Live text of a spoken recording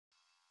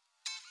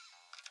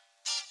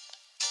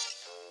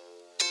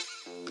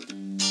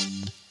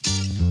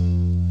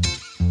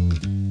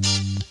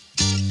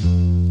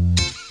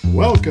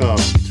Welcome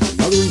to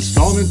another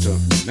installment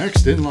of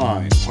Next in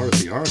Line, part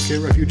of the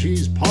RFK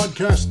Refugees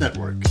Podcast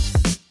Network.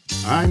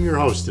 I'm your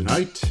host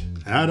tonight,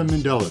 Adam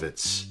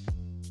Mendelowitz.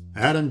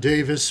 Adam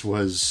Davis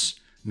was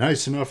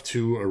nice enough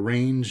to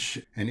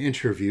arrange an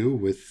interview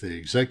with the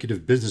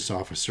Executive Business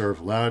Officer of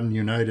Loudoun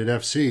United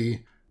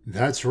FC.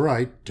 That's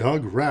right,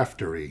 Doug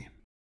Raftery.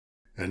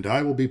 And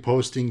I will be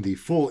posting the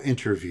full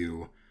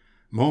interview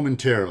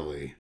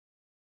momentarily.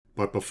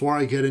 But before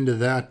I get into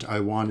that, I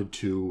wanted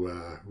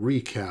to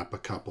recap a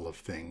couple of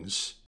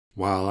things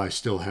while I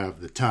still have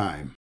the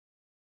time.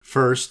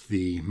 First,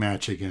 the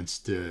match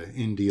against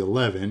Indy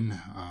 11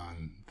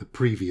 on the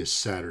previous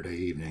Saturday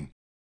evening.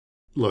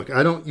 Look,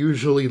 I don't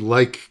usually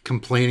like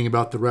complaining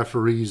about the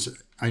referees.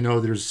 I know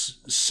there's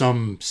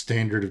some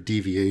standard of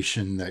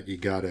deviation that you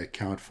gotta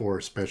account for,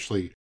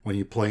 especially when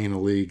you play in a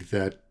league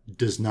that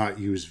does not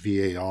use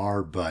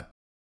VAR, but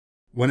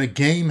when a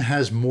game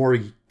has more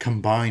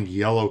combined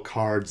yellow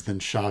cards than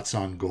shots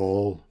on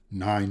goal,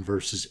 9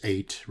 versus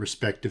 8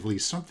 respectively,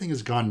 something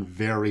has gone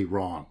very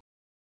wrong.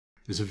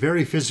 It was a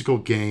very physical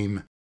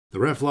game. The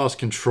ref lost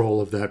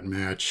control of that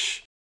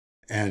match.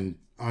 And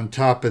on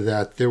top of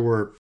that,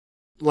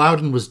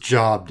 Loudoun was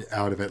jobbed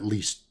out of at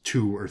least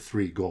 2 or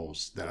 3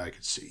 goals that I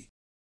could see.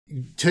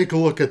 Take a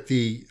look at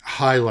the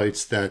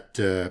highlights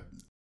that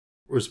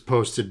was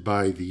posted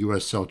by the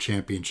USL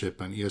Championship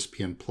on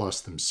ESPN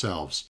Plus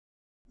themselves.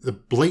 The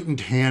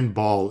blatant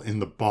handball in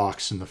the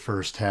box in the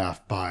first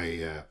half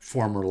by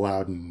former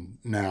Loudoun,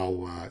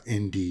 now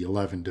Indy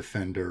 11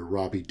 defender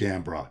Robbie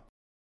Dambra.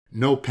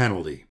 No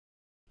penalty.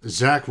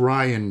 Zach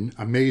Ryan,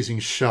 amazing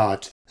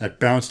shot that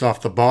bounced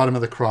off the bottom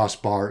of the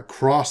crossbar,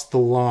 crossed the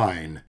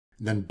line,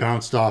 then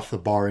bounced off the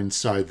bar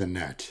inside the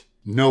net.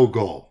 No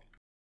goal.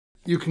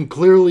 You can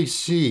clearly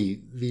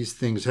see these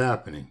things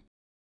happening.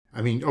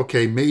 I mean,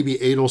 okay, maybe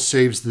Adel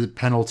saves the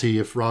penalty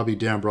if Robbie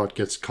Dambrot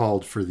gets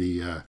called for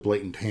the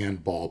blatant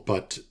handball,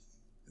 but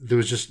there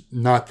was just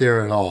not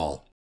there at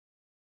all.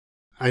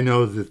 I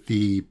know that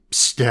the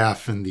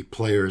staff and the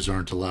players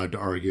aren't allowed to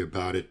argue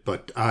about it,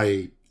 but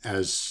I,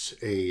 as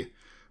a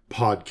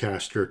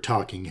podcaster,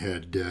 talking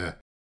head,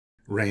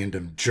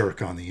 random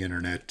jerk on the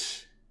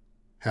internet,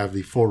 have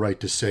the full right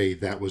to say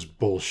that was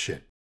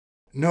bullshit.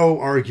 No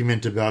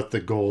argument about the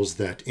goals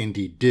that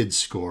Indy did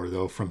score,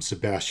 though, from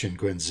Sebastian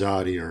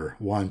Guenzati or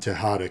Juan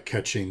Tejada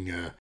catching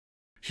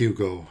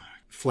Hugo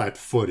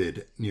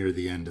flat-footed near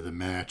the end of the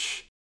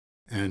match.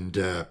 And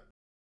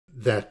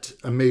that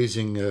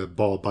amazing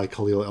ball by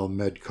Khalil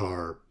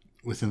El-Medkar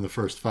within the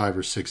first 5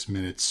 or 6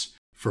 minutes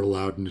for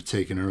Loudoun to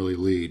take an early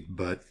lead.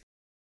 But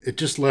it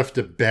just left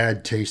a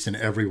bad taste in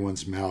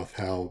everyone's mouth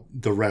how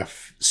the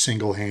ref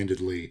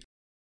single-handedly,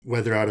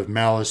 whether out of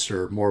malice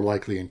or more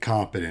likely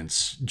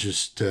incompetence,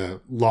 just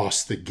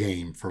lost the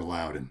game for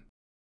Loudoun.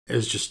 It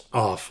was just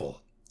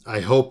awful. I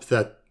hope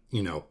that,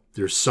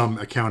 there's some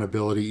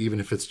accountability,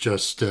 even if it's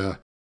just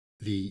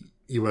the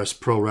U.S.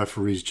 pro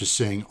referees just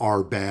saying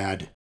are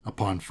bad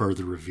upon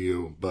further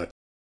review, but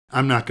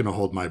I'm not going to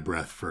hold my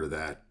breath for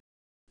that.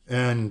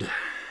 And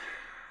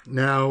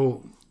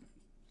now,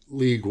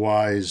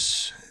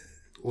 league-wise,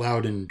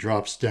 Loudoun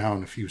drops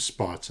down a few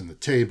spots in the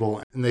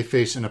table, and they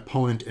face an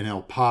opponent in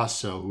El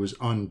Paso who is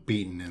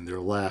unbeaten in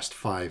their last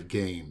 5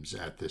 games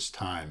at this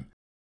time.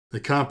 The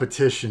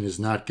competition is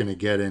not going to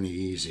get any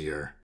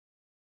easier.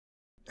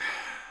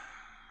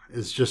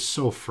 It's just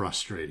so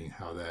frustrating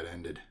how that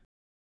ended.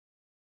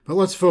 But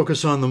let's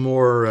focus on the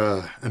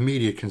more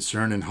immediate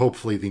concern and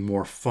hopefully the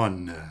more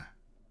fun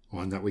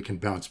one that we can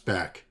bounce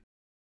back.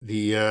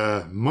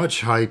 The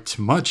much-hyped,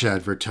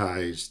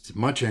 much-advertised,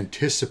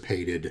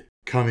 much-anticipated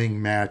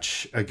coming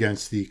match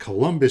against the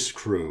Columbus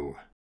Crew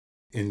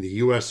in the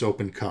U.S.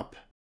 Open Cup,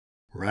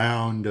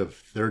 round of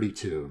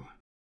 32.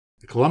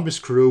 The Columbus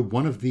Crew,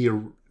 one of the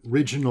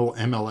original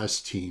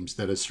MLS teams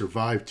that has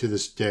survived to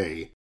this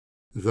day,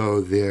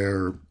 though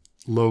their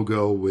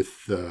logo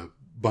with a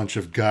bunch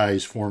of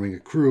guys forming a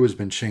crew has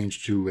been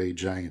changed to a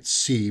giant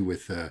C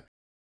with a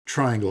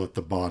triangle at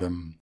the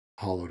bottom,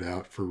 hollowed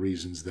out for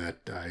reasons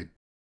that I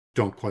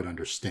don't quite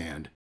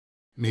understand.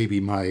 Maybe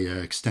my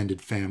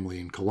extended family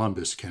in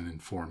Columbus can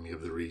inform me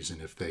of the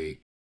reason if they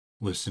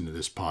listen to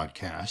this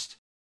podcast.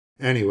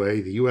 Anyway,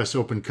 the U.S.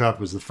 Open Cup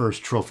was the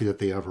first trophy that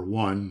they ever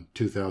won,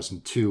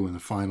 2002 in the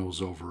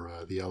finals over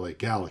the LA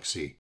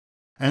Galaxy.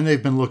 And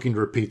they've been looking to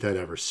repeat that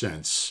ever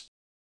since.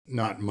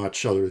 Not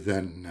much other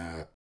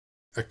than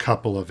a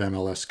couple of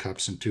MLS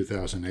Cups in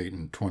 2008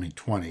 and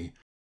 2020,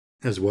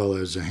 as well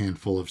as a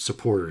handful of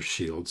supporters'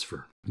 shields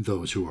for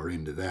those who are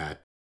into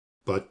that.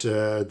 But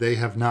they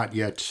have not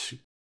yet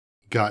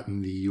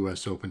gotten the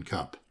U.S. Open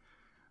Cup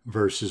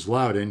versus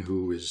Loudoun,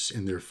 who is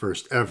in their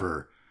first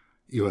ever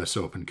U.S.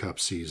 Open Cup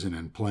season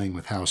and playing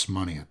with house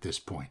money at this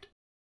point.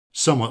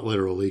 Somewhat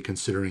literally,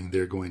 considering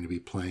they're going to be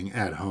playing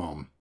at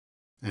home.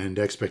 And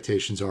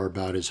expectations are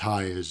about as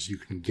high as you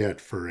can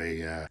get for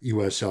a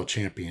USL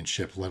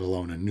championship, let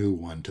alone a new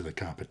one to the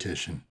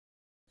competition.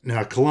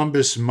 Now,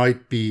 Columbus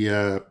might be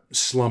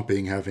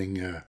slumping,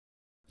 having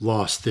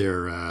lost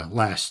their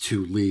last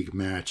 2 league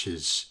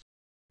matches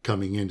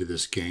coming into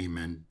this game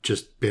and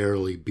just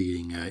barely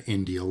beating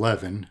Indy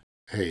 11.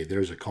 Hey,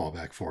 there's a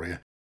callback for you.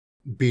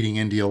 Beating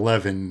Indy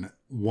 11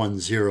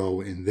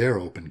 1-0 in their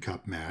Open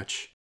Cup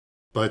match.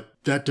 But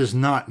that does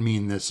not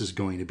mean this is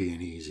going to be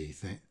an easy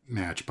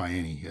match by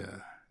any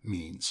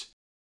means.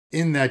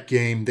 In that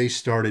game, they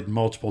started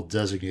multiple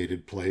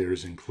designated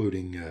players,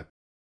 including...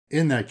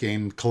 in that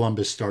game,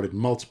 Columbus started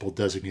multiple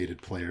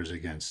designated players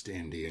against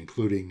Indy,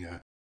 including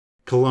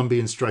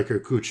Colombian striker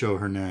Cucho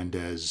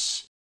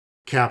Hernandez,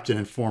 captain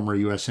and former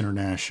U.S.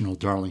 international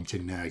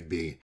Darlington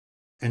Nagbe,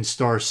 and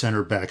star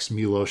center backs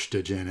Milos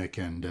Dejanek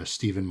and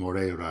Steven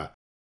Moreira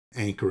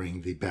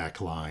anchoring the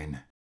back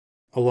line,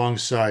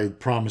 alongside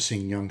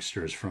promising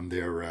youngsters from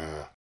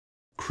their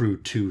Crew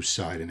 2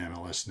 side in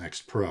MLS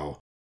Next Pro,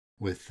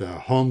 with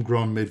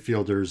homegrown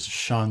midfielders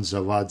Sean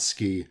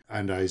Zawadzki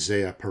and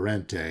Isaiah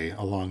Parente,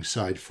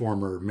 alongside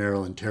former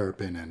Maryland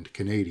Terrapin and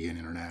Canadian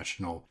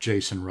international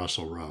Jason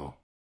Russell-Rowe.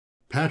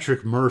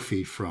 Patrick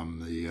Murphy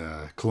from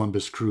the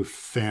Columbus Crew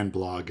fan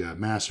blog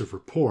Massive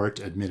Report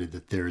admitted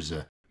that there's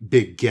a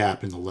big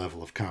gap in the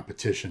level of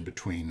competition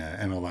between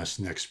MLS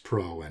Next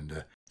Pro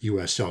and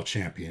USL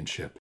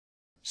Championship.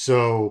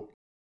 So,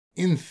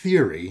 in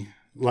theory,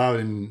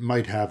 Loudoun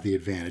might have the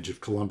advantage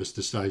if Columbus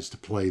decides to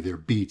play their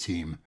B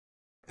team,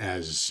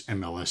 as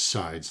MLS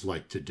sides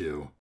like to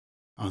do.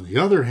 On the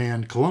other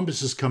hand,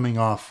 Columbus is coming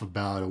off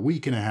about a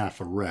week and a half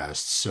of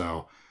rest,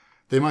 so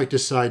they might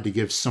decide to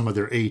give some of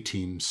their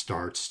A-team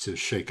starts to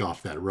shake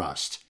off that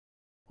rust.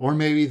 Or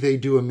maybe they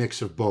do a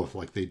mix of both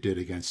like they did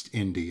against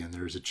Indy, and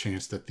there's a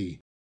chance that the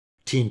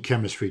team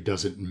chemistry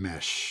doesn't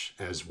mesh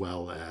as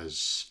well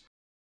as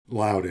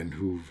Loudoun,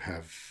 who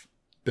have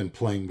been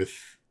playing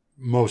with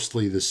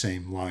mostly the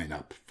same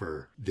lineup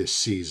for this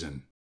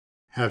season.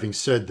 Having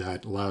said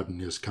that,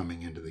 Loudoun is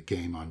coming into the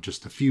game on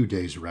just a few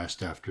days'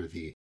 rest after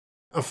the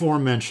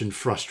aforementioned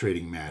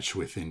frustrating match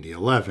with Indy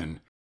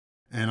 11.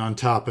 And on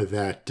top of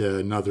that,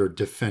 another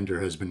defender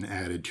has been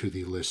added to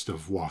the list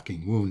of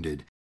walking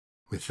wounded,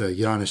 with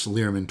Giannis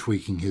Learman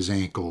tweaking his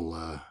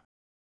ankle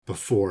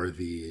before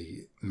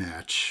the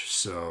match.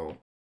 So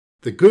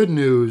the good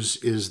news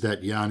is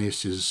that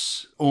Giannis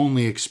is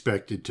only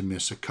expected to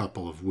miss a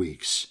couple of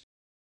weeks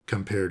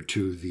compared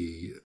to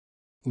the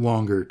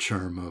longer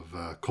term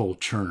of Cole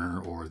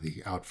Turner or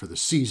the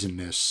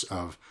out-for-the-seasonness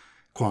of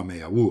Kwame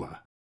Awua.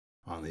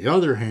 On the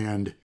other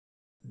hand,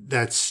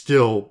 that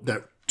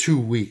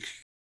 2-week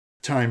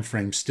time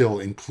frame still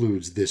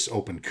includes this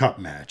Open Cup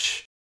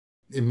match.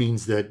 It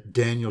means that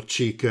Daniel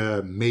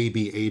Chica,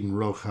 maybe Aiden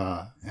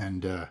Roja,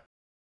 and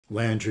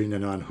Landry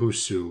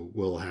Nananhusu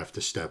will have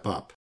to step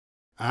up.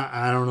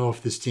 I don't know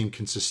if this team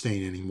can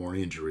sustain any more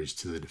injuries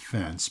to the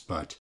defense,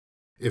 but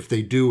if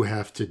they do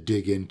have to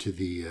dig into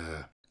the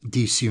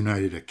DC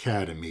United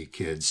Academy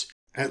kids,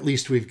 at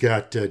least we've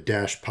got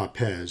Dash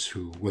Papez,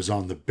 who was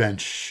on the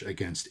bench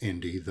against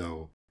Indy,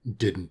 though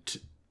didn't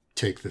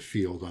take the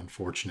field,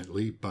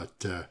 unfortunately,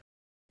 but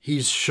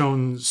he's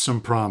shown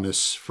some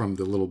promise from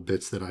the little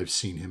bits that I've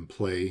seen him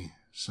play,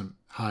 some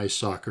high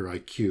soccer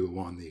IQ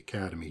on the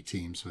academy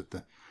teams with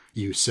the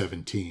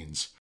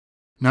U17s.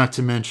 Not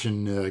to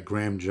mention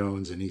Graham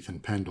Jones and Ethan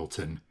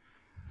Pendleton,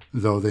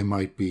 though they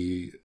might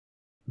be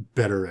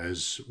better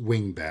as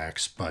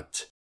wingbacks,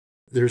 but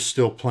there's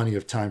still plenty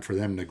of time for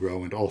them to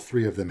grow, and all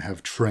three of them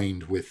have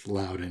trained with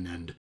Loudoun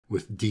and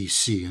with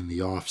DC in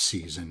the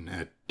off-season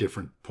at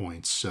different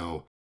points,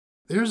 so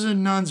there's a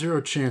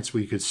non-zero chance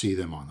we could see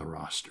them on the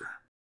roster.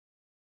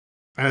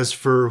 As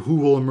for who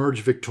will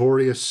emerge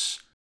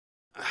victorious,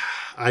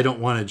 I don't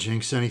want to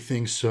jinx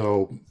anything,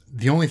 so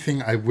the only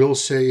thing I will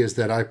say is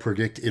that I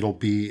predict it'll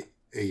be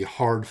a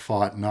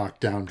hard-fought,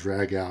 knockdown,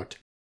 drag-out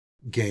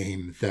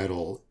game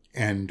that'll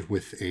end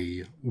with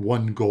a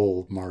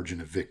 1-goal margin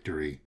of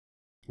victory.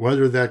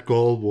 Whether that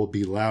goal will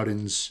be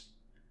Loudoun's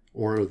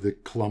or the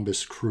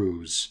Columbus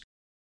Crew's,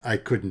 I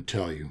couldn't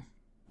tell you,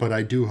 but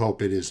I do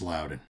hope it is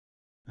Loudoun.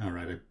 All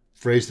right, I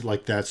phrased it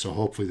like that, so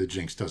hopefully the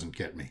jinx doesn't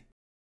get me.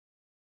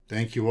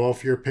 Thank you all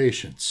for your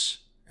patience.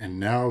 And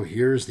now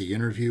here's the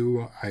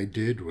interview I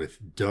did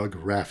with Doug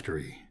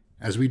Raftery,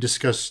 as we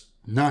discussed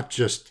not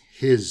just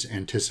his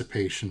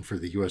anticipation for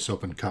the U.S.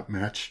 Open Cup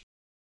match,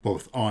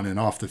 both on and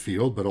off the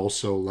field, but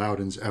also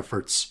Loudoun's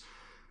efforts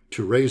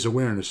to raise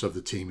awareness of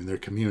the team in their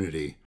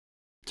community,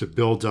 to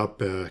build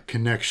up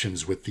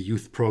connections with the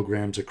youth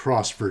programs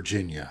across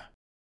Virginia,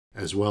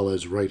 as well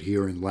as right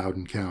here in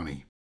Loudoun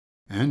County,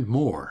 and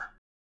more,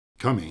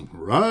 coming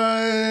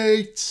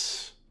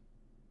right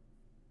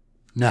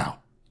now.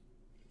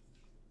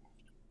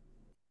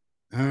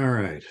 All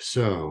right,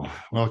 so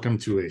welcome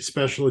to a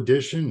special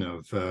edition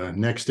of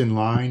Next in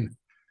Line,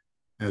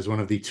 as one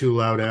of the two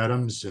Loud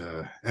Adams,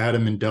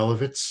 Adam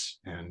Indelovitz,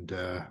 and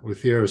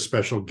with here a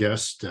special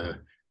guest,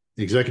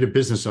 the Executive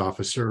Business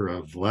Officer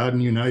of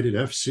Loudoun United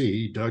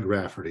FC, Doug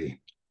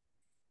Raftery.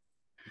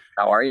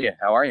 How are you?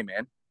 How are you,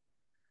 man?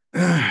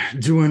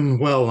 Doing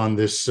well on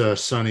this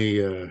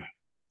sunny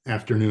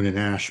afternoon in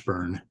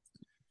Ashburn.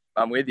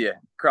 I'm with you.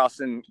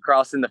 Crossing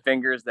the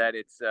fingers that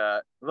it's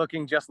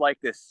looking just like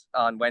this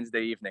on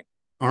Wednesday evening.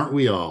 Aren't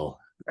we all?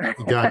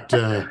 You got,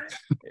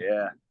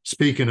 Yeah.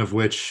 speaking of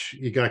which,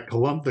 you got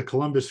the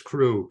Columbus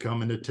Crew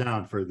coming to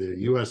town for the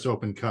U.S.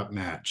 Open Cup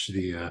match,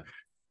 the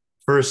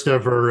first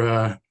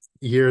ever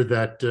year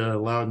that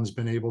Loudoun's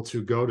been able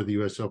to go to the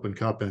U.S. Open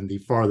Cup, and the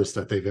farthest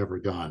that they've ever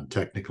gone,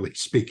 technically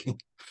speaking.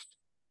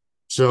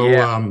 So,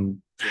 Yeah.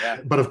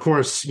 Yeah. but of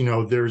course,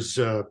 there's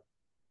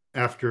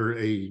after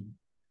a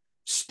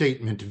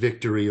statement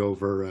victory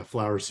over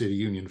Flower City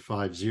Union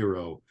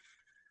 5-0,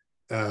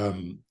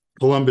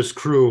 Columbus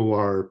Crew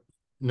are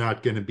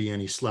not going to be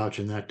any slouch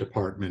in that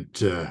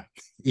department,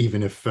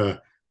 even if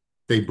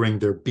they bring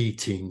their B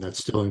team. That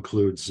still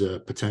includes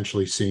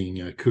potentially seeing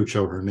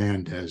Cucho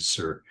Hernandez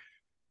or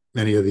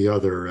many of the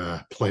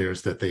other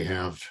players that they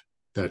have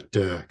that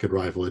could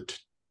rival it.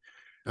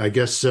 I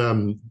guess,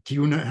 do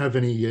you not have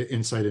any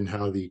insight in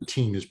how the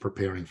team is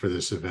preparing for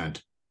this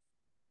event?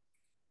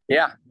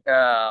 Yeah.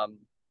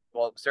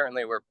 Well,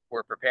 certainly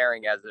we're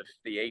preparing as if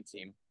the A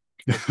team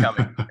is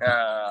coming.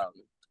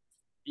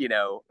 You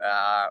know,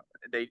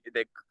 they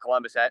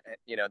Columbus had,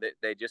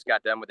 they just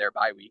got done with their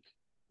bye week.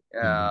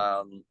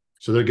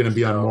 So they're going to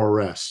be on more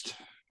rest.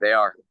 They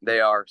are.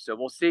 So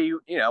we'll see,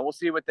 we'll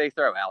see what they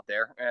throw out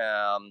there.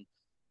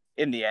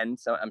 In the end,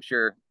 so I'm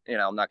sure,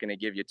 I'm not going to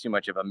give you too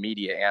much of a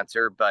media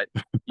answer, but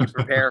you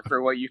prepare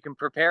for what you can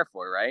prepare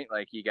for, right?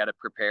 Like, you got to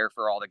prepare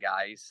for all the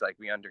guys. Like,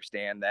 we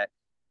understand that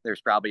there's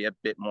probably a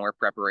bit more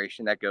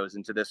preparation that goes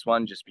into this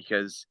one, just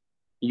because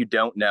you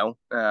don't know.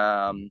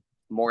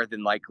 More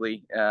than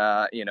likely,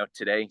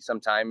 today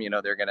sometime,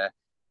 they're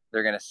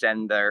gonna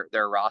send their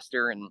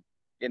roster, and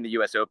in the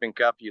U.S. Open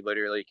Cup, you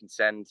literally can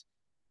send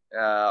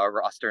a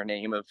roster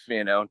name of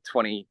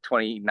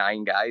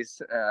 29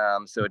 guys.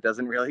 So it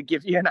doesn't really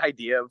give you an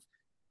idea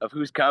of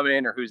who's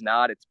coming or who's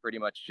not. It's pretty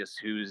much just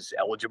who's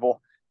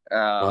eligible.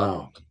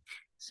 Wow.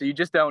 So you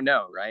just don't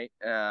know, right?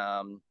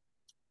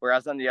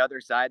 Whereas on the other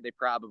side, they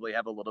probably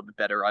have a little bit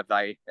better of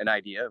an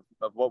idea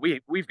of what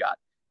we've got,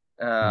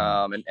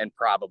 and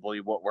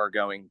probably what we're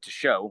going to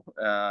show.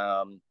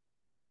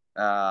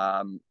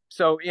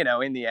 So,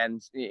 in the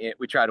end,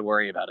 we try to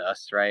worry about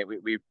us, right?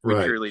 We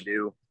Right. truly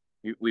do.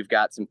 We've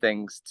got some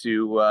things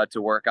to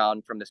work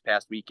on from this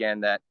past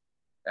weekend that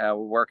we're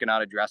working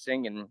on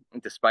addressing. And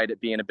despite it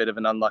being a bit of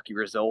an unlucky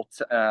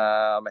result,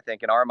 I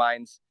think in our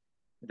minds,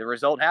 the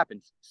result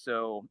happened.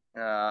 So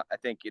I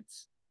think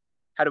it's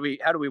how do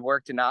we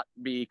work to not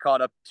be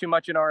caught up too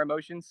much in our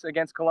emotions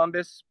against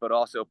Columbus, but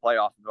also play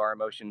off of our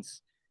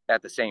emotions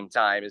at the same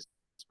time is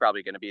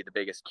probably going to be the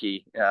biggest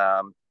key,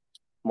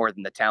 more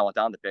than the talent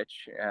on the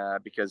pitch,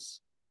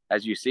 because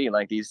as you see,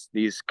 like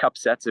these cup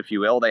sets, if you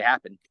will, they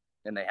happen.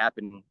 And they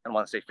happen, I don't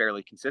want to say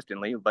fairly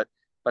consistently, but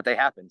they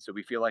happen. So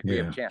we feel like we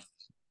have a chance.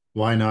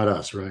 Why not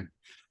us, right?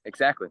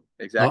 Exactly.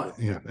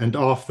 Yeah. And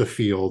off the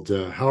field,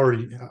 how are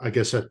you, I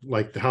guess,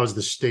 how's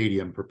the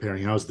stadium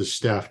preparing? How's the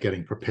staff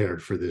getting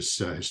prepared for this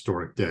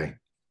historic day?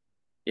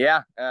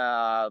 Yeah.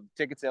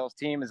 Ticket sales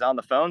team is on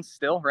the phones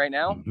still right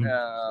now.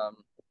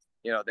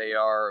 They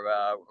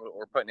are,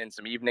 we're putting in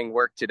some evening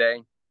work today.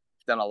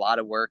 We've done a lot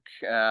of work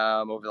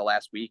over the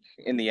last week.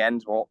 In the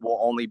end, we'll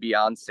only be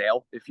on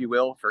sale, if you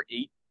will, for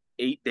eight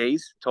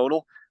days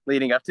total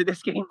leading up to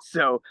this game.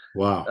 So,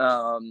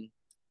 wow.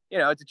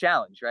 It's a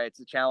challenge, right?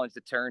 It's a challenge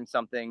to turn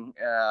something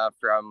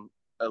from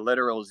a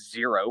literal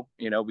zero.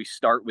 We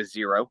start with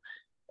zero,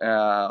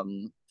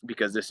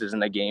 because this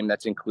isn't a game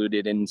that's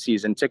included in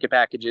season ticket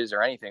packages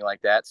or anything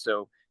like that.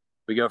 So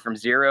we go from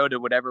zero to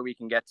whatever we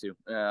can get to.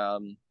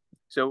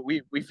 So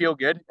we feel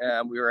good.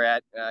 We were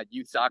at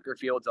youth soccer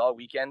fields all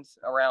weekend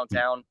around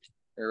town.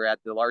 We were at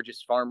the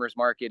largest farmers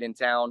market in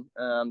town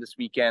this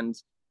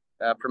weekend,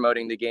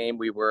 promoting the game.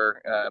 We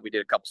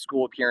did a couple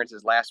school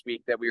appearances last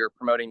week that we were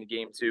promoting the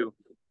game to.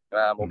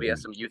 We'll be at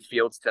some youth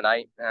fields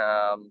tonight,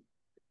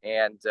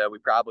 and we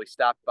probably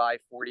stopped by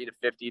 40 to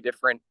 50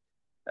 different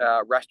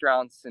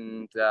restaurants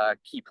and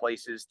key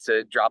places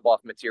to drop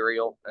off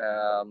material.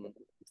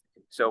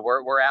 So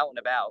we're out and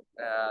about,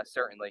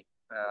 certainly.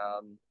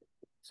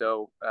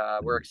 So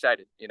we're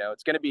excited.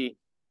 It's going to be,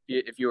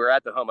 if you were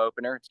at the home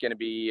opener, it's going to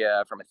be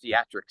from a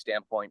theatric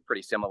standpoint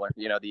pretty similar.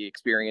 The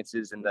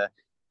experiences and the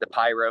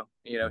pyro,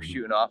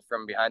 shooting off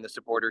from behind the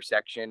supporter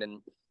section,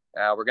 and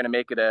we're going to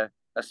make it a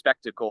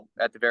spectacle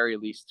at the very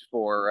least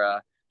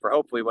for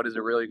hopefully what is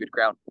a really good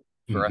crowd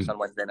for us on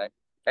Wednesday night.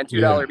 And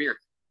 $2 beer.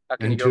 How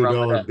can you go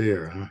wrong with that? $2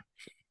 beer, huh?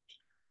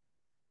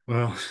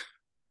 Well,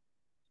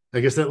 I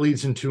guess that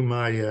leads into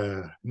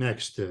my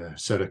next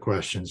set of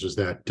questions, is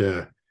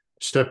that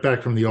step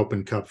back from the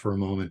Open Cup for a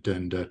moment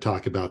and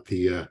talk about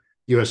the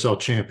USL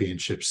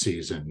Championship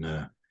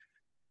season.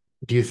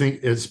 Do you think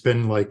it's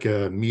been like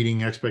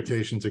meeting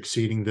expectations,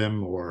 exceeding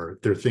them, or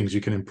there are things you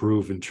can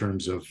improve in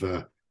terms of,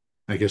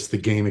 I guess, the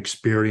game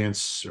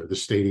experience or the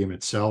stadium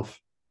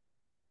itself?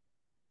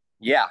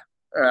 Yeah.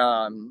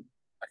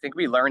 I think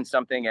we learn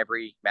something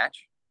every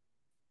match.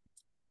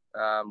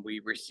 We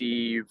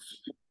receive,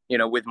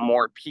 with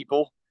more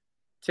people,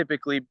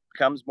 typically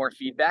comes more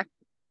feedback,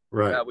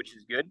 right? Which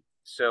is good.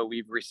 So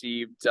we've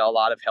received a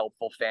lot of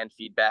helpful fan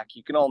feedback.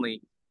 You can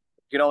only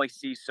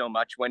see so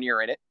much when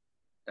you're in it.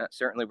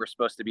 Certainly, we're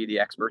supposed to be the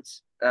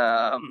experts,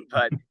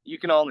 but you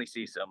can only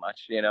see so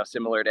much.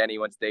 Similar to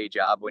anyone's day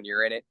job, when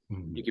you're in it,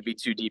 you could be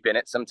too deep in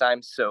it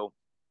sometimes. So,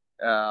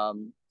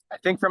 I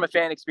think from a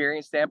fan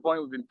experience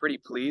standpoint, we've been pretty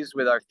pleased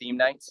with our theme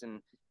nights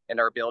and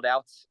our build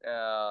outs.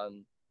 I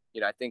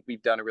think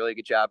we've done a really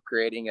good job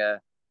creating a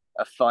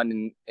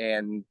fun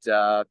and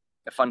a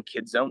fun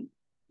kid zone,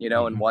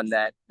 and one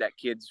that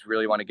kids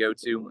really want to go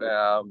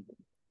to.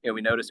 We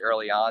noticed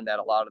early on that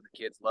a lot of the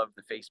kids love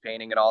the face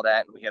painting and all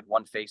that. And we had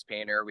one face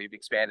painter. We've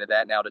expanded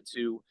that now to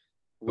two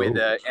with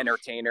an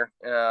entertainer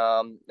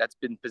that's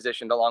been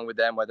positioned along with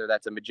them, whether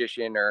that's a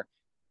magician or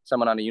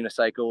someone on a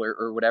unicycle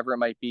or whatever it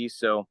might be.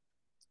 So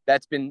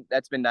that's been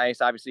nice.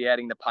 Obviously,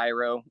 adding the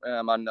pyro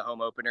on the home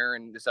opener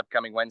and this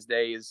upcoming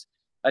Wednesday is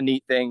a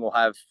neat thing. We'll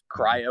have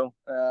cryo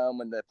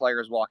when the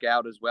players walk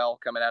out as well,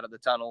 coming out of the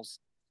tunnels.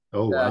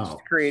 Oh, wow.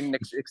 Just creating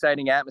an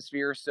exciting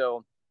atmosphere.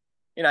 So,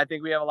 I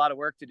think we have a lot of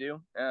work to do.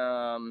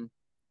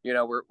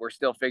 We're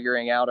still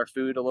figuring out our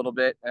food a little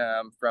bit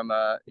from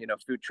a,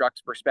 food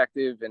trucks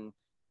perspective and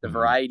the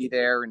variety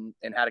there and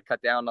how to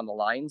cut down on the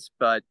lines.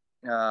 But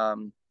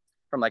from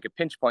like a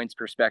pinch points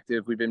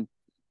perspective, we've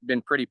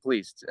been pretty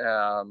pleased,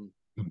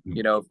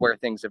 of where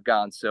things have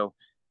gone. So,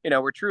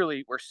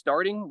 we're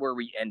starting where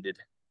we ended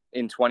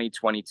in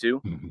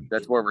 2022.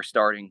 That's where we're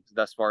starting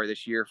thus far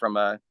this year from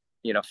a,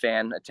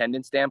 fan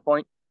attendance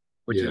standpoint,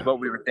 which is what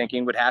we were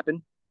thinking would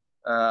happen.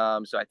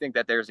 So I think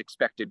that there's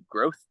expected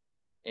growth,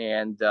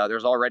 and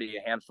there's already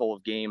a handful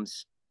of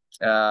games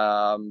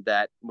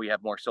that we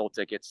have more sold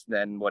tickets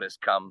than what has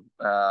come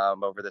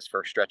over this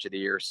first stretch of the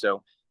year.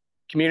 So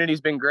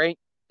community's been great.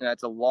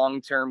 It's a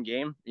long-term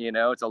game,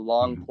 it's a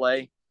long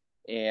play,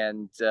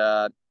 and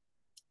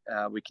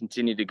we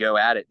continue to go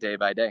at it day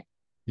by day.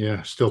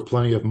 Yeah, still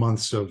plenty of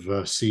months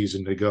of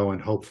season to go and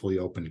hopefully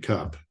Open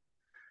Cup.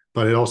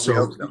 But it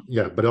also,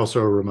 but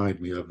also remind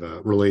me of a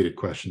related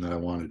question that I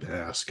wanted to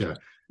ask.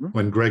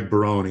 When Greg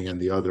Baroni and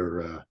the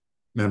other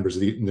members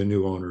of the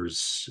new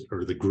owners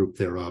or the group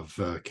thereof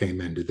came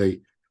in, did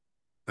they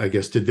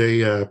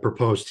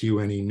propose to you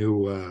any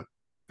new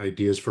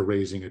ideas for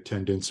raising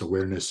attendance,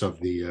 awareness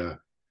of the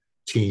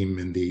team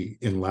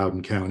in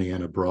Loudoun County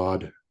and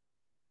abroad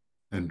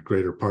and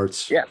greater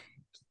parts?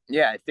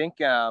 Yeah, I think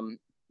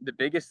the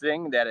biggest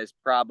thing that has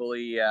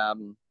probably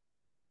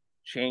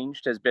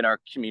changed has been our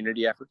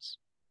community efforts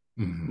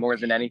more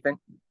than anything,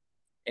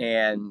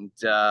 and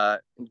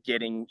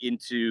getting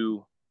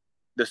into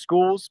the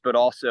schools, but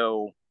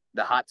also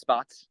the hot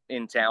spots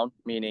in town,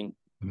 meaning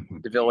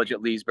the village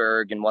at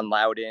Leesburg and one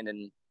Loudoun,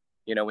 and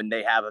when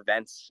they have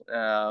events,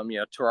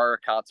 Torara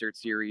concert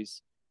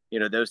series,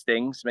 those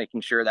things,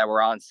 making sure that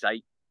we're on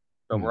site,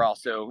 but we're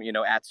also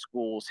at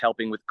schools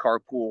helping with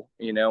carpool,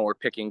 or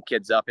picking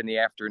kids up in the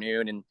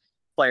afternoon, and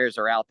players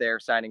are out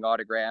there signing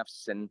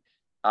autographs, and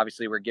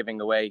obviously we're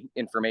giving away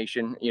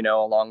information,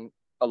 along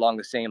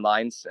the same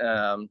lines.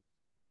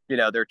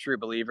 They're true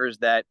believers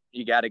that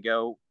you got to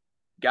go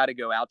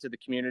out to the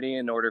community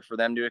in order for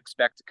them to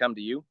expect to come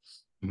to you.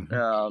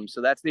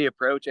 So that's the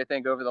approach, I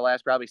think, over the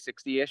last probably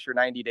 60-ish or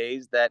 90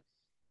 days that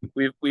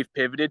we've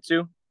pivoted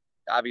to.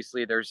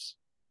 Obviously there's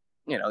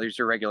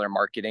your regular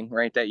marketing,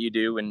 right, that you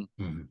do, and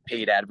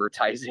paid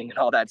advertising and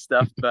all that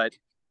stuff. But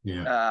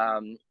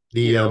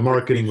the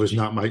marketing was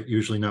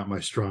usually not my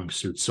strong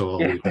suit, so I'll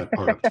leave that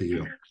part up to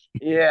you.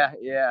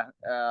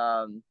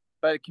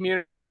 But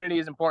community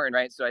is important,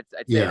 right? So I'd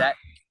say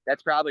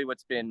that's probably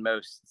what's been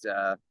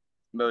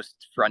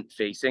most front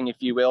facing, if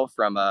you will,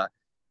 from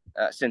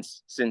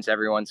since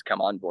everyone's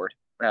come on board,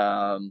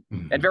 and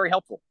very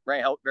helpful,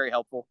 right? Very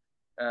helpful.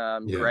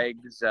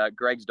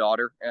 Greg's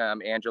daughter,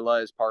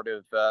 Angela, is part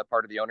of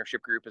the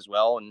ownership group as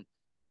well, and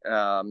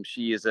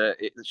she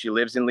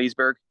lives in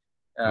Leesburg.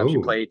 She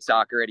played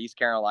soccer at East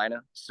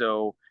Carolina,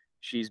 so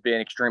she's been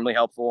extremely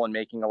helpful in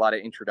making a lot of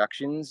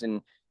introductions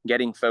and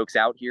getting folks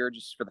out here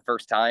just for the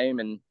first time.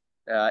 And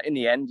in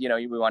the end,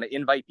 we want to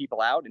invite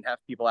people out and have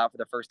people out for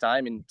the first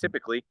time. And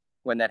typically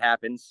when that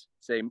happens,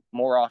 way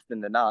more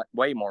often than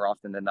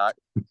not,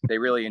 they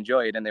really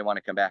enjoy it and they want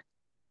to come back.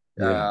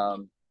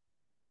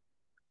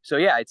 So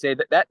I'd say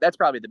that's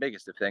probably the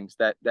biggest of things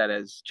that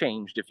has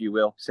changed, if you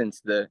will,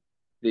 since the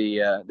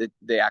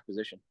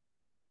acquisition.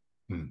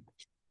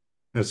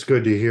 It's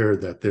good to hear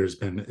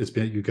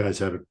that you guys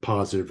have a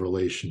positive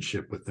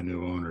relationship with the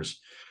new owners.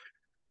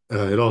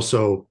 It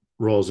also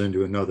rolls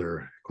into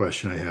another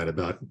question I had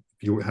about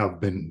you have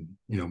been,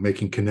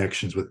 making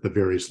connections with the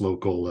various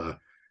local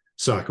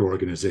soccer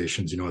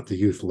organizations, at the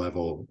youth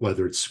level,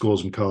 whether it's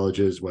schools and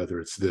colleges, whether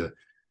it's the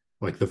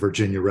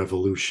Virginia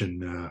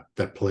Revolution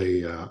that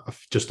play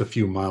just a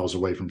few miles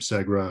away from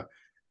SEGRA,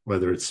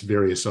 whether it's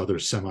various other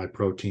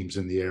semi-pro teams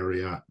in the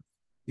area,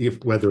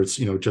 whether it's,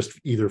 just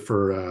either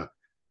for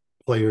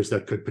players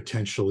that could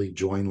potentially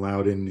join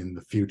Loudoun in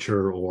the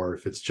future, or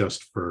if it's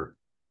just for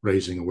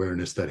raising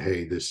awareness that,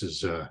 hey, this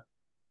is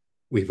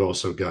we've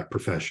also got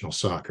professional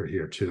soccer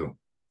here too.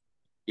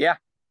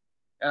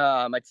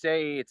 I'd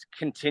say it's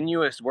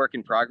continuous work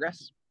in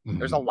progress.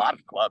 There's a lot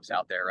of clubs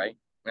out there, right?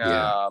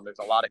 There's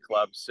a lot of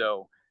clubs,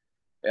 so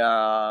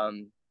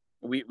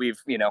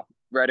we've,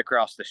 right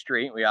across the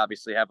street, we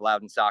obviously have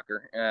Loudoun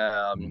Soccer,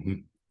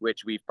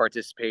 which we've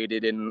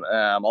participated in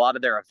a lot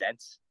of their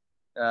events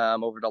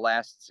over the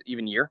last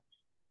even year.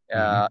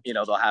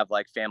 They'll have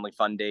like family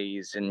fun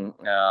days, and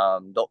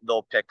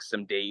they'll pick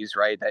some days,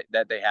 right,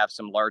 that they have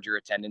some larger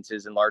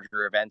attendances and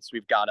larger events.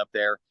 We've gone up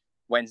there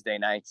Wednesday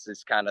nights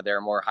is kind of their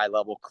more high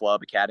level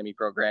club academy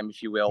program,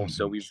 if you will.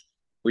 So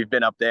we've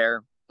been up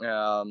there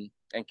and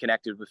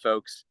connected with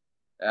folks.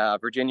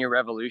 Virginia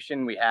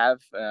Revolution, we have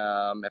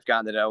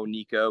gotten to know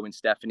Nico and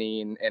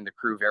Stephanie and the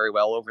crew very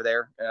well over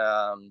there.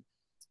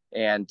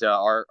 And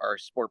our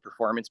sport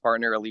performance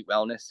partner, Elite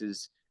Wellness,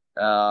 is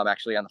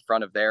actually on the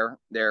front of their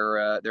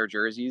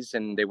jerseys,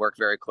 and they work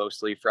very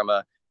closely from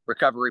a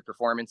recovery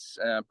performance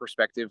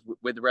perspective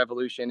with the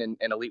Revolution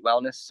and Elite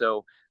Wellness.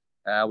 So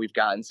we've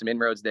gotten some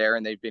inroads there,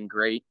 and they've been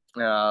great.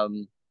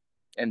 And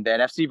then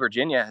FC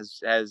Virginia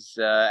has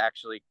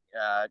actually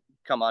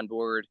come on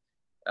board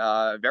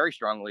very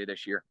strongly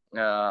this year.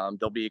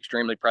 They'll be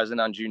extremely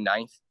present on June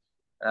 9th,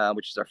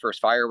 which is our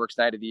first fireworks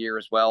night of the year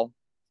as well.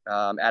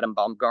 Adam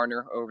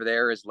Baumgartner over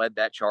there has led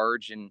that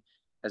charge and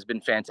has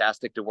been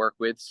fantastic to work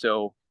with.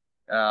 So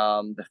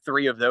the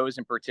three of those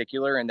in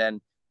particular, and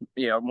then,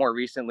 more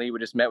recently, we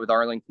just met with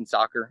Arlington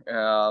Soccer,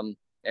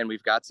 and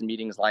we've got some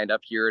meetings lined up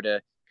here to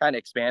kind of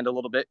expand a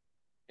little bit,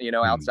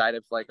 outside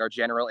of like our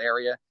general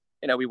area.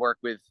 We work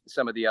with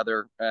some of the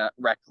other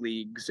rec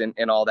leagues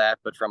and all that,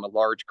 but from a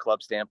large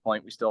club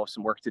standpoint, we still have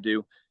some work to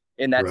do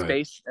in that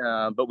space.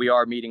 But we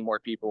are meeting more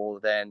people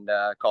than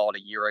call it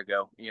a year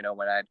ago,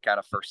 when I kind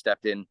of first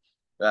stepped in,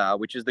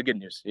 which is the good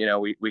news.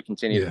 We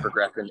continue to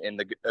progress in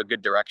a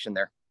good direction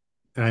there.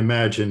 I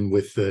imagine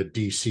with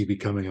DC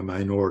becoming a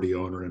minority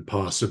owner and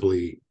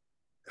possibly,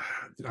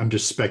 I'm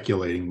just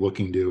speculating,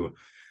 looking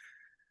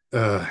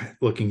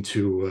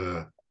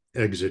to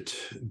exit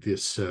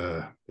this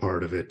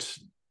part of it,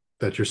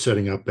 that you're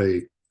setting up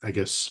a, I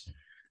guess,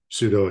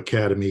 pseudo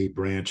academy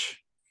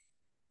branch.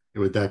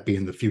 Would that be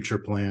in the future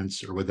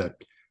plans, or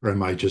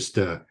am I just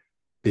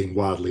being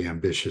wildly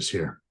ambitious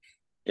here?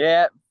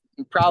 Yeah,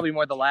 probably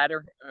more the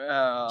latter.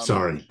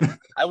 Sorry.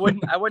 I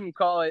wouldn't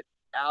call it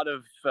out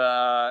of,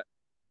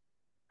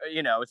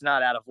 it's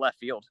not out of left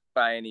field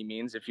by any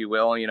means, if you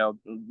will, a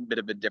bit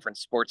of a different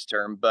sports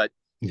term, but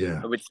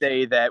I would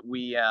say that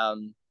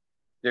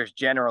there's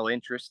general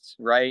interests,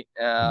 right,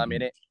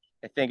 in it.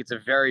 I think it's a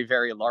very,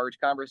 very large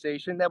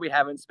conversation that we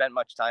haven't spent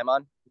much time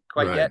on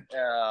quite yet.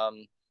 But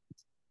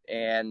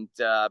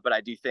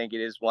I do think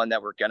it is one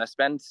that we're going to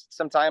spend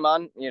some time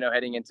on,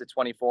 heading into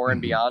 24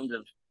 and beyond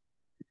of,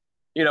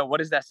 what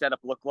does that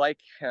setup look like?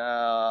 Who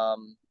are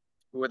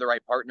the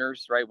right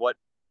partners, right? What,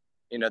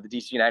 the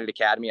DC United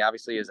Academy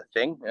obviously is a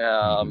thing.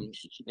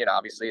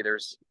 Obviously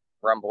there's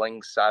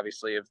rumblings,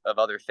 obviously, of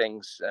other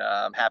things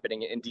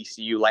happening in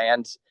DCU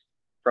land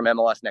from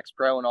MLS Next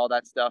Pro and all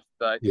that stuff.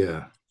 But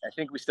I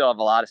think we still have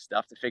a lot of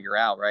stuff to figure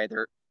out, right?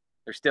 They're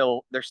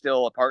still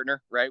a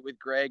partner, right, with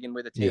Greg and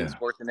with Attain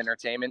Sports and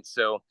Entertainment.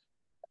 So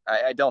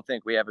I don't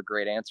think we have a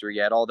great answer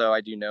yet, although I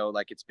do know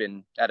like it's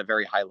been at a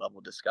very high level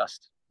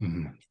discussed.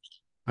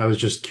 I was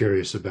just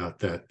curious about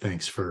that.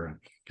 Thanks because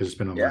it's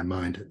been on my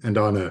mind. And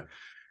on a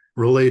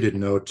related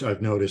note,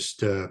 I've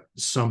noticed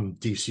some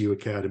DCU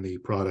Academy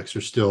products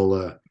are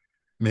still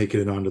making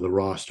it onto the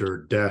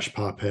roster. Dash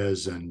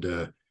Popez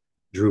and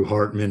Drew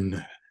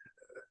Hartman,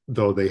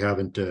 though they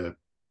haven't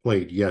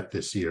played yet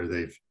this year,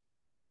 they've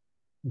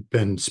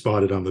been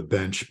spotted on the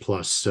bench,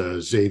 plus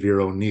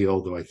Xavier O'Neill,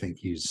 though I think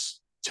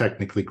he's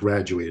technically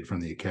graduated from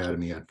the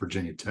academy at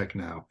Virginia Tech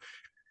now,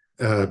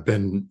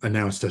 been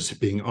announced as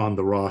being on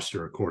the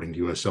roster according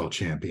to USL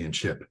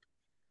Championship.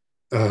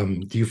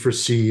 Do you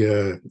foresee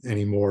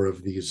any more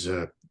of these,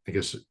 I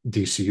guess,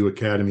 DCU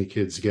Academy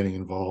kids getting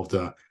involved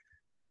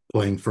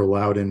playing for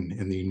Loudoun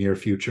in the near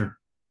future?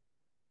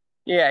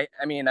 Yeah,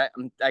 I mean, I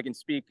can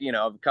speak,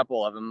 of a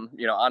couple of them,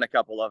 on a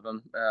couple of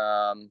them,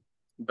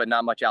 but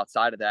not much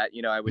outside of that.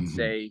 I would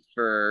say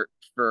for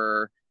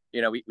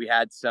we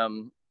had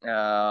some,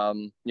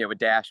 with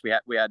Dash,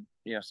 we had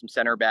some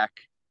center back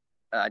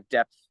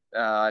depth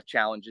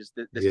challenges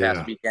this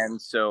past weekend.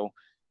 So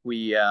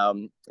we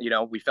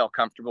felt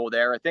comfortable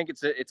there. I think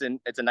it's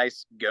a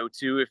nice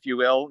go-to, if you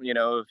will,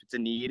 if it's a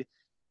need.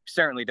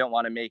 Certainly don't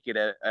want to make it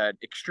a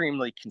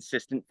extremely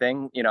consistent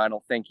thing. I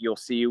don't think you'll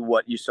see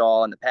what you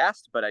saw in the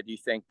past, but I do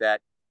think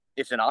that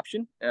it's an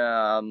option.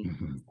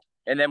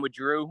 And then with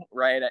Drew,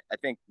 right, I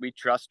think we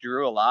trust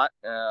Drew a lot.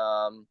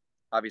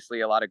 Obviously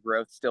a lot of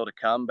growth still to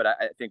come, but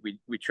I think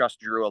we trust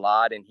Drew a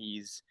lot, and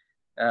he's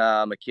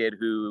a kid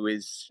who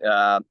is,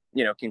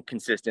 can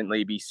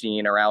consistently be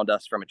seen around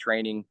us from a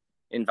training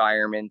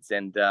environment.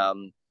 And,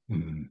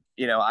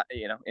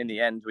 in the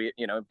end, we've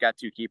got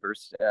two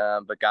keepers,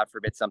 but God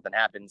forbid something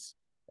happens,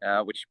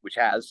 which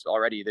has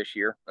already this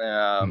year.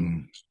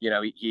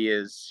 He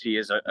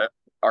is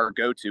our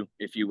go-to,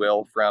 if you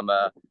will, from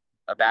a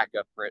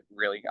backup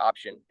really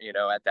option,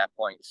 at that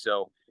point.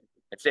 So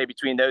I'd say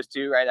between those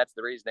two, right, that's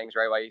the reasonings,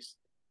 right, why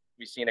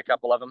we've seen a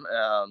couple of them.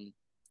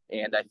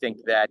 And I think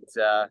that,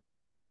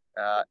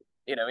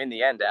 in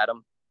the end,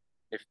 Adam,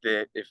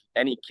 if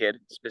any kid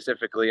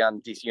specifically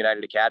on DC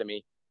United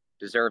Academy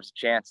deserves a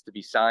chance to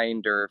be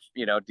signed or,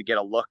 to get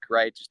a look,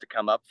 right, just to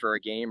come up for a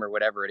game or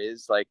whatever it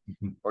is, like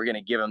we're going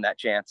to give them that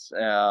chance,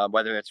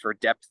 whether it's for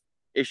depth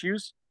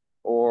issues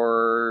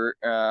or,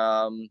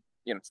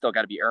 it's still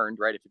got to be earned,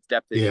 right? If it's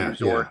depth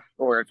issues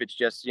or if it's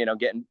just,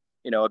 getting,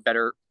 a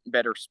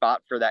better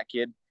spot for that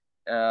kid,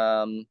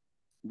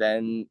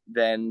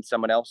 than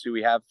someone else who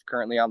we have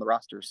currently on the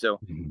roster. So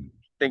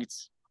I think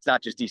it's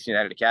not just DC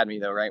United Academy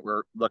though, right?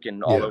 We're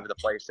looking all over the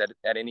place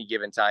at any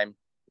given time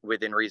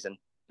within reason,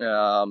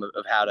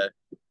 of how to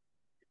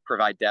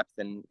provide depth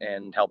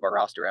and help our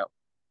roster out.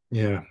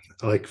 Yeah.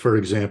 Like, for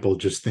example,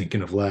 just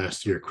thinking of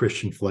last year,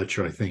 Christian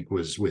Fletcher, I think,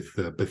 was with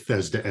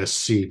Bethesda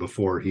SC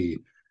before he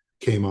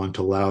came on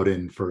to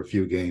Loudoun for a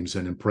few games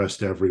and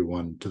impressed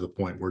everyone to the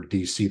point where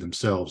DC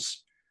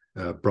themselves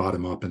brought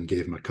him up and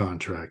gave him a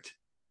contract.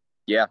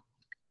 Yeah.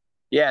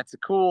 It's a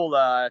cool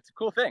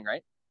thing,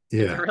 right?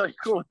 Yeah. It's a really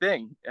cool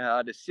thing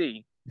to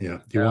see. Yeah.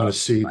 You want to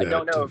see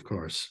that, of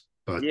course.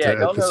 But I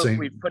don't know if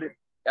we've put it.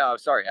 Oh,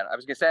 sorry. I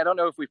was going to say, I don't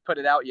know if we've put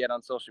it out yet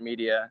on social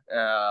media,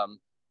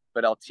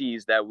 but I'll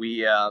tease that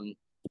we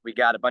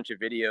got a bunch of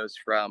videos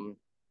from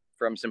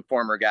some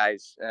former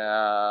guys,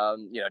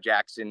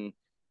 Jackson,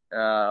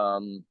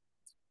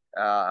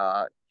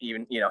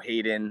 even,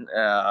 Hayden,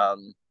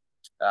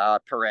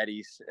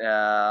 Paredes.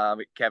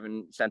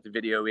 Kevin sent the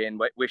video in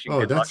wishing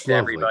good luck to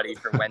everybody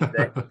for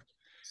Wednesday.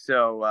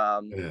 So,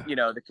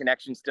 the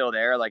connection's still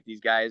there. Like, these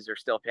guys are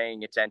still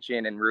paying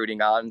attention and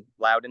rooting on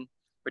Loudoun,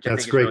 which I think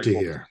is great really to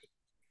cool. hear.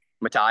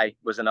 Matai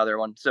was another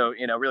one. So,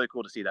 really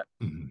cool to see that.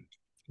 Mm-hmm.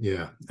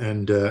 Yeah.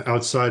 And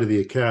outside of the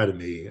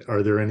academy,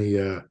 are there any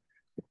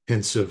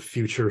hints of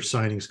future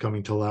signings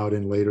coming to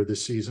Loudoun later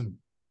this season?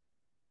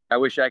 I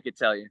wish I could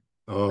tell you.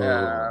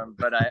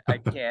 But I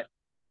can't.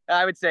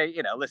 I would say,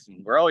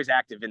 listen, we're always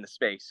active in the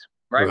space,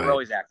 right? We're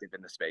always active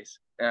in the space.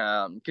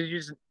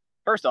 Because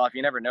first off,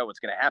 you never know what's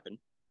going to happen.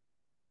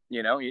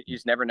 You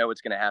just never know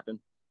what's going to happen.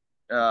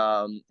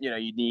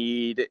 You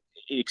need,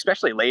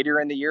 especially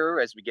later in the year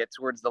as we get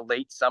towards the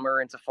late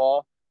summer into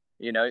fall,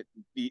 the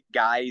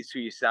guys who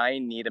you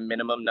sign need a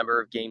minimum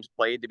number of games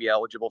played to be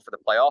eligible for the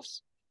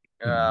playoffs,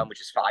 which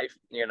is 5.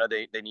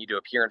 They need to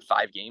appear in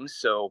 5 games.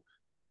 So,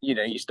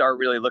 you start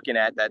really looking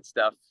at that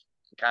stuff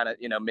kind of,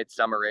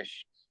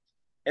 midsummer-ish.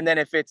 And then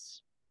if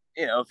it's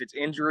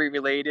injury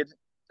related,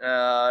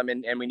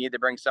 and we need to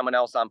bring someone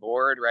else on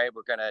board, right,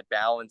 we're going to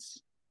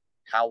balance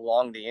how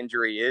long the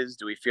injury is.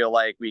 Do we feel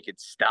like we could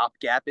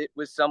stopgap it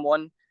with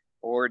someone,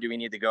 or do we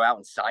need to go out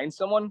and sign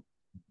someone?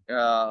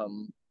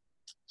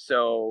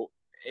 So,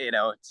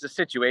 it's a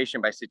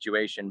situation by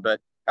situation,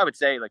 but I would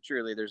say, like,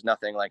 truly there's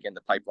nothing like in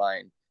the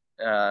pipeline,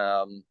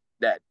 that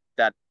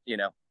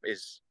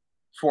is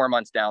 4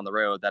 months down the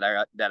road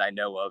that I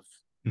know of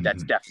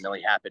that's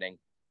definitely happening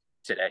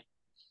today.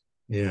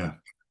 Yeah.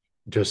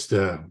 Just,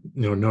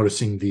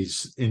 noticing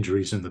these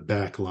injuries in the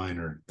back line,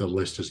 or the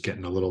list is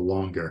getting a little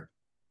longer.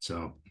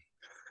 So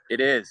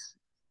it is.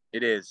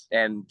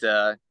 And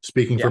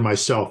speaking for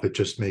myself, it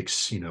just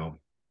makes,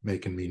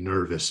 making me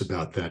nervous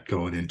about that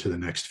going into the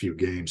next few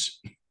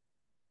games.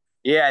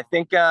 Yeah, I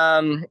think,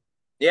 in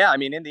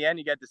the end,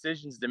 you got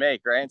decisions to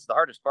make, right? It's the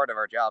hardest part of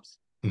our jobs,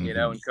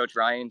 and Coach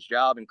Ryan's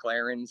job and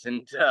Claren's,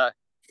 and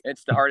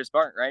it's the hardest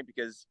part, right?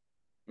 Because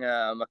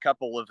a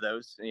couple of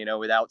those,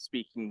 without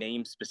speaking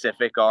name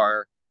specific,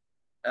 are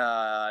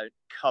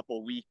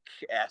couple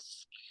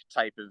week-esque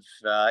type of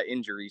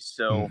injuries.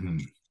 So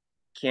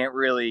you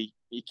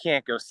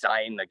can't go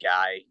sign the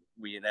guy,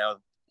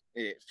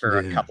 for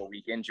a couple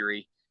week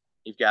injury.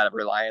 You've got to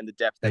rely on the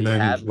depth that you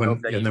have.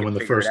 When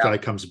the first guy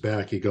comes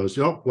back, he goes,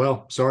 "Oh,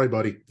 well, sorry,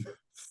 buddy."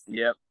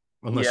 Yep.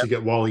 Unless you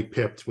get Wally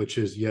pipped, which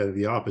is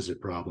the opposite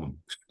problem.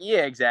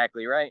 Yeah,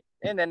 exactly, right.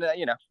 And then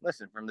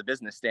listen, from the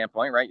business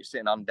standpoint, right, you're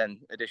sitting on then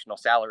additional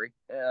salary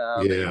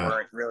that you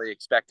weren't really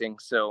expecting.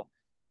 So,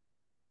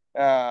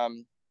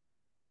 it's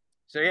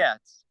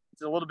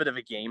a little bit of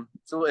a game.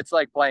 So it's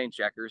like playing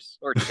checkers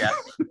or chess,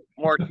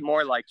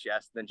 more like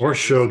chess than checkers. Or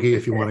shogi,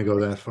 if you want to go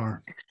that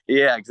far.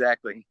 Yeah,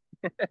 exactly.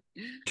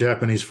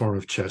 Japanese form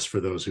of chess for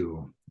those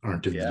who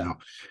aren't in the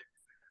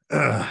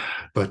know.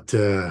 But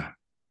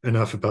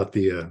enough about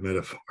the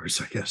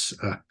metaphors, I guess.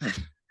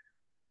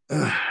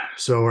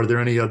 So are there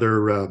any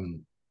other,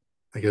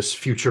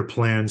 future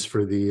plans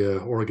for the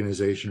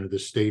organization or the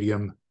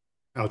stadium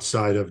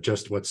outside of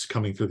just what's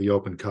coming through the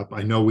Open Cup?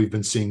 I know we've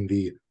been seeing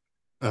the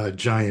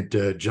giant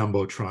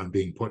Jumbotron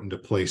being put into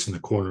place in the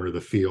corner of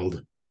the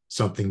field,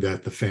 something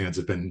that the fans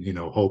have been,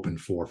 hoping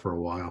for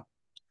a while.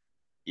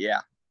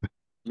 Yeah.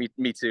 Me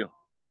too.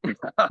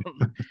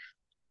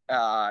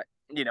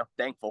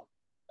 Thankful,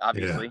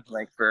 obviously,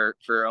 like for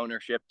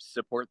ownership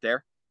support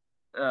there.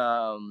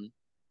 We're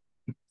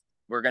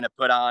going to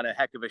put on a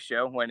heck of a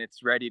show when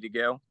it's ready to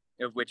go,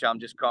 of which I'm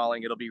just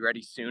calling it'll be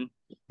ready soon.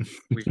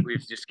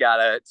 We've just got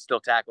to still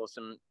tackle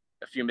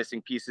a few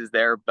missing pieces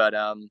there. But,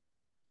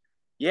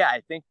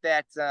 I think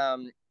that,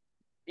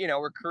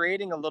 we're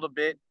creating a little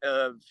bit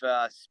of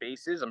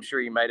spaces. I'm sure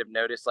you might have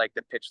noticed, like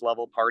the pitch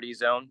level party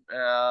zone,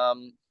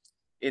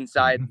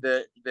 inside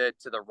the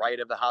to the right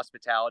of the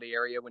hospitality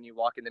area when you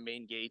walk in the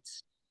main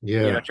gates.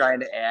 Yeah.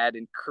 Trying to add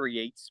and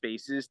create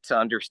spaces to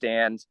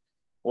understand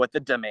what the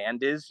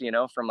demand is,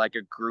 from like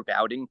a group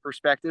outing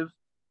perspective.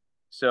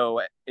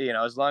 So,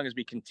 as long as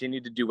we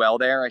continue to do well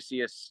there, I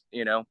see us,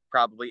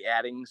 probably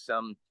adding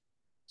some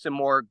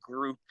more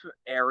group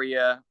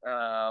area.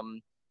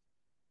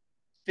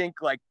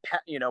 Think like,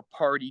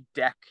 party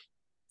deck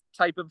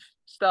type of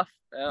stuff.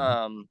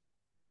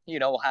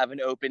 We'll have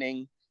an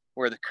opening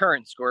where the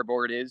current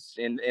scoreboard is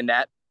in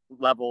that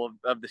level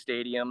of the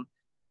stadium.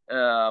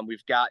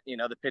 We've got,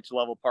 the pitch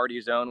level party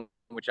zone,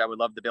 which I would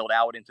love to build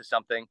out into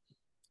something.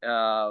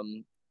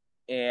 I'm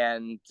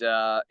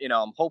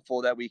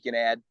hopeful that we can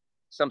add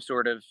some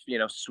sort of,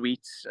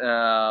 suites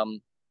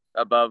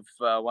above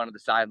one of the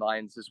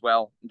sidelines as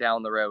well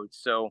down the road.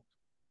 So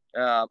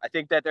I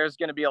think that there's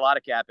going to be a lot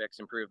of CapEx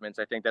improvements.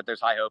 I think that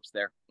there's high hopes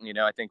there.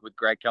 I think with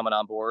Greg coming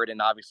on board,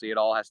 and obviously it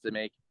all has to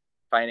make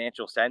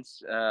financial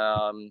sense.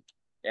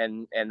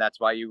 And that's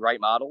why you write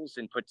models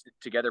and put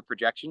together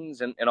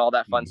projections and all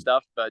that fun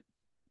stuff. But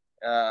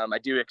I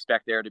do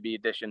expect there to be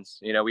additions.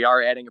 We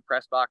are adding a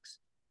press box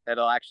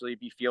that'll actually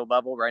be field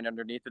level right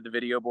underneath of the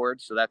video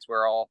board. So that's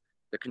where all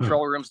the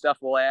control room stuff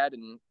will add,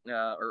 and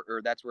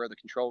or that's where the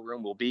control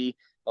room will be,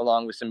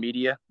 along with some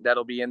media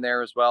that'll be in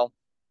there as well.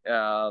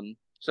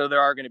 So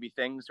there are going to be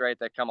things, right,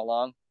 that come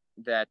along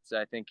that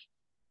I think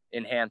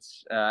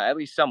enhance at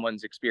least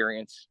someone's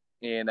experience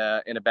in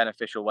a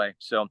beneficial way.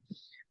 So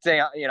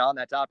saying, on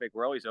that topic,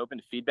 we're always open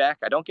to feedback.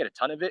 I don't get a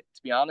ton of it,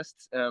 to be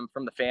honest,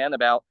 from the fan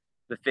about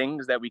the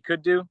things that we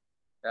could do.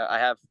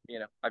 I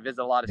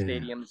visit a lot of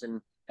stadiums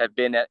and have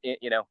been at,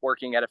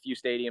 working at a few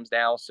stadiums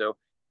now. So,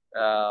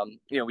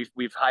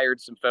 we've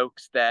hired some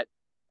folks that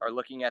are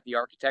looking at the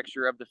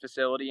architecture of the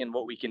facility and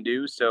what we can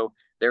do. So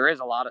there is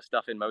a lot of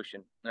stuff in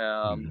motion.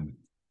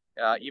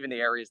 Even the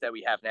areas that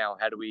we have now,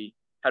 how do we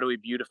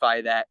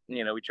beautify that?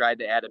 We tried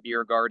to add a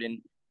beer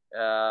garden.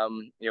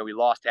 We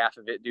lost half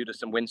of it due to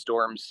some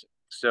windstorms.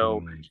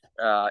 So,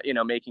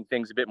 making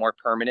things a bit more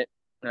permanent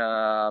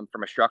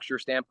from a structure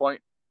standpoint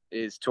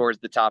is towards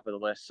the top of the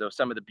list. So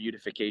some of the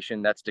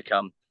beautification that's to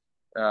come.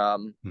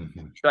 So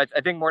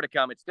I think more to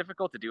come. It's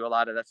difficult to do a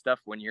lot of that stuff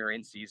when you're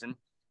in season.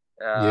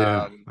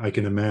 I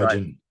can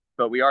imagine.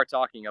 But we are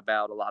talking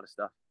about a lot of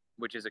stuff,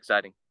 which is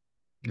exciting.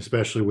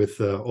 Especially with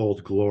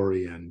Old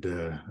Glory and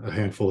a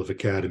handful of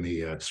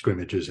academy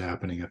scrimmages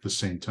happening at the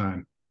same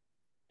time.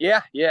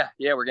 Yeah.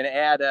 We're gonna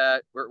add a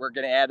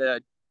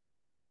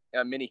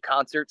mini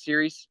concert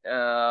series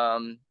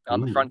on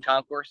the front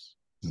concourse.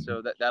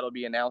 So that'll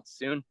be announced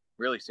soon,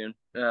 really soon.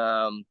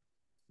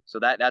 So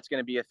that's going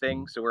to be a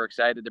thing. So we're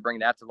excited to bring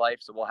that to life.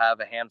 So we'll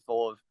have a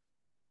handful of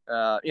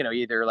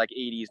either like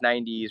 80s,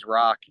 90s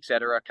rock,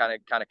 etc., kind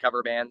of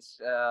cover bands,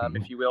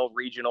 if you will,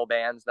 regional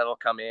bands that'll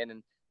come in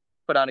and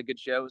put on a good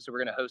show. So we're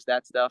going to host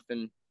that stuff,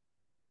 and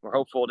we're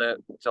hopeful to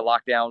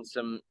lock down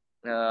some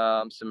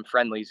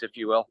friendlies, if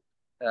you will.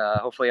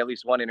 Hopefully at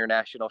least one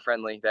international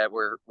friendly that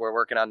we're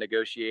working on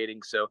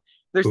negotiating. So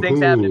there's things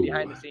happening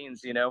behind the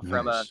scenes,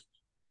 from a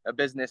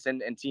business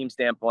and team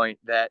standpoint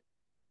that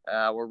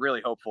we're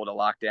really hopeful to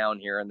lock down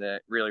here in the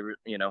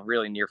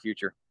really near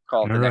future.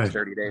 Call it the next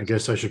 30 days. I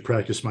guess I should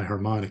practice my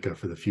harmonica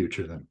for the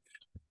future then.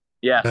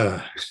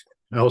 Yeah.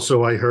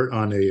 Also, I heard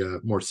on a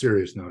more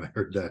serious note, I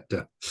heard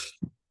that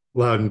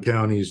Loudoun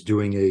County is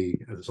doing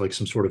it's like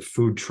some sort of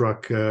food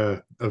truck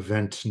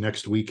event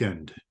next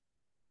weekend.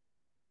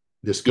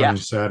 This coming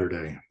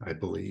Saturday, I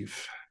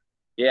believe.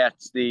 Yeah,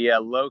 it's the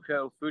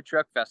Loco Food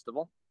Truck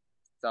Festival.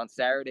 It's on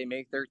Saturday,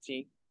 May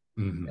 13th.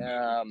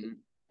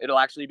 It'll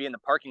actually be in the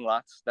parking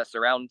lots that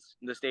surround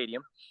the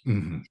stadium.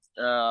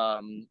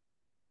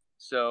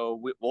 So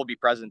we'll be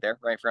present there,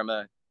 right, from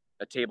a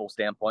table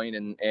standpoint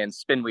and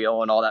spin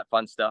wheel and all that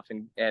fun stuff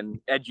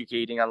and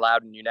educating on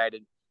Loudoun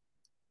United.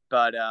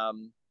 But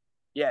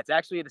it's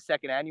actually the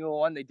second annual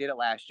one. They did it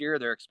last year.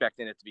 They're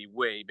expecting it to be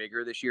way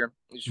bigger this year,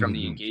 just from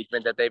the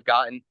engagement that they've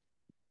gotten.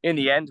 In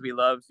the end, we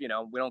love, we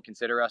don't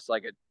consider us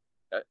like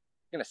I'm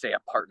going to say a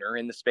partner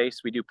in the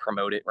space. We do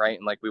promote it, right?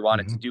 And like we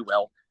want it to do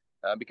well,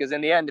 because in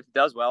the end, if it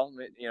does well,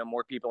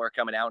 more people are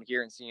coming out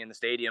here and seeing the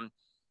stadium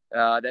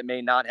that may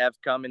not have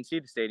come and see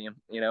the stadium.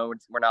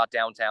 We're not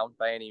downtown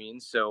by any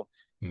means. So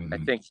I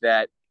think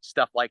that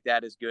stuff like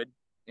that is good.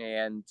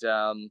 And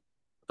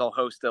they'll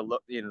host the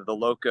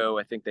Loco,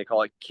 I think they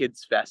call it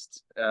Kids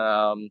Fest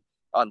on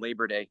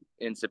Labor Day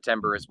in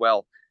September as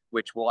well,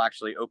 which will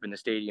actually open the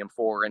stadium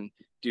for and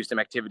do some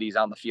activities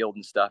on the field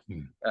and stuff.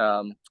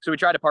 So we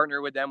try to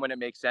partner with them when it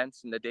makes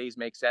sense and the days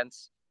make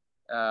sense.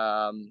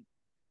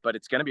 But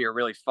it's going to be a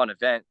really fun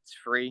event. It's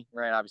free,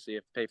 right? Obviously you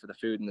have to pay for the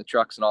food and the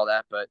trucks and all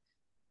that, but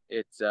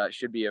it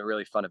should be a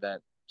really fun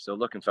event. So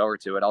looking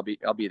forward to it. I'll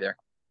be there.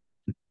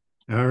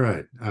 All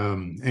right.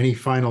 Any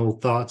final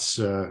thoughts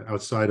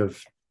outside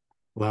of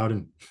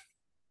Loudoun?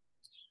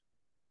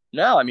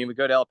 No, I mean, we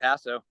go to El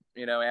Paso,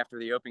 after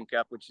the Open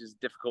Cup, which is a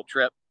difficult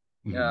trip.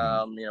 We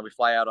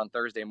fly out on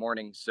Thursday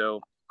morning, so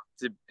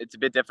it's a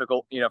bit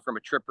difficult, from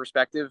a trip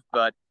perspective,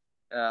 but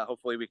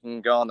hopefully we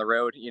can go on the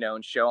road,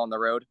 and show on the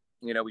road.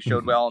 We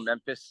showed well in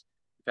Memphis.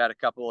 We've had a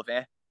couple of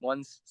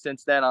ones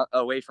since then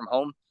away from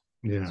home.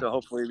 Yeah. So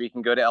hopefully we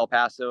can go to El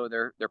Paso.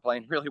 They're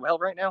playing really well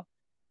right now.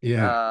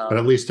 Yeah, but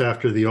at least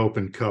after the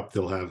Open Cup,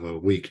 they'll have a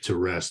week to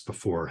rest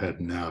before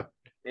heading out.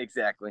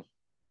 Exactly.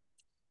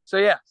 So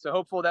yeah, so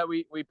hopeful that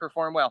we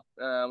perform well.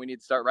 We need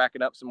to start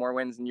racking up some more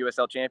wins in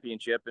USL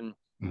Championship, and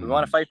we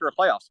want to fight for a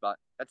playoff spot.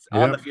 That's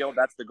on the field.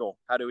 That's the goal.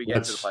 How do we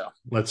get to the playoff?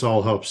 Let's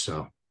all hope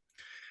so.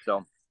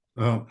 So,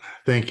 well,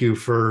 thank you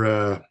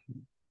for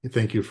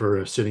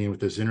sitting in with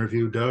this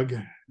interview, Doug.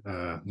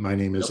 My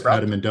name is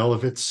Adam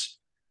Indelovitz,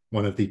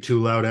 one of the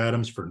two Loud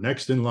Adams for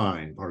Next in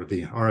Line, part of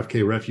the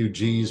RFK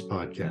Refugees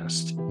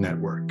podcast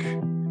network.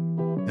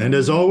 And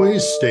as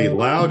always, stay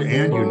loud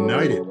and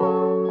united.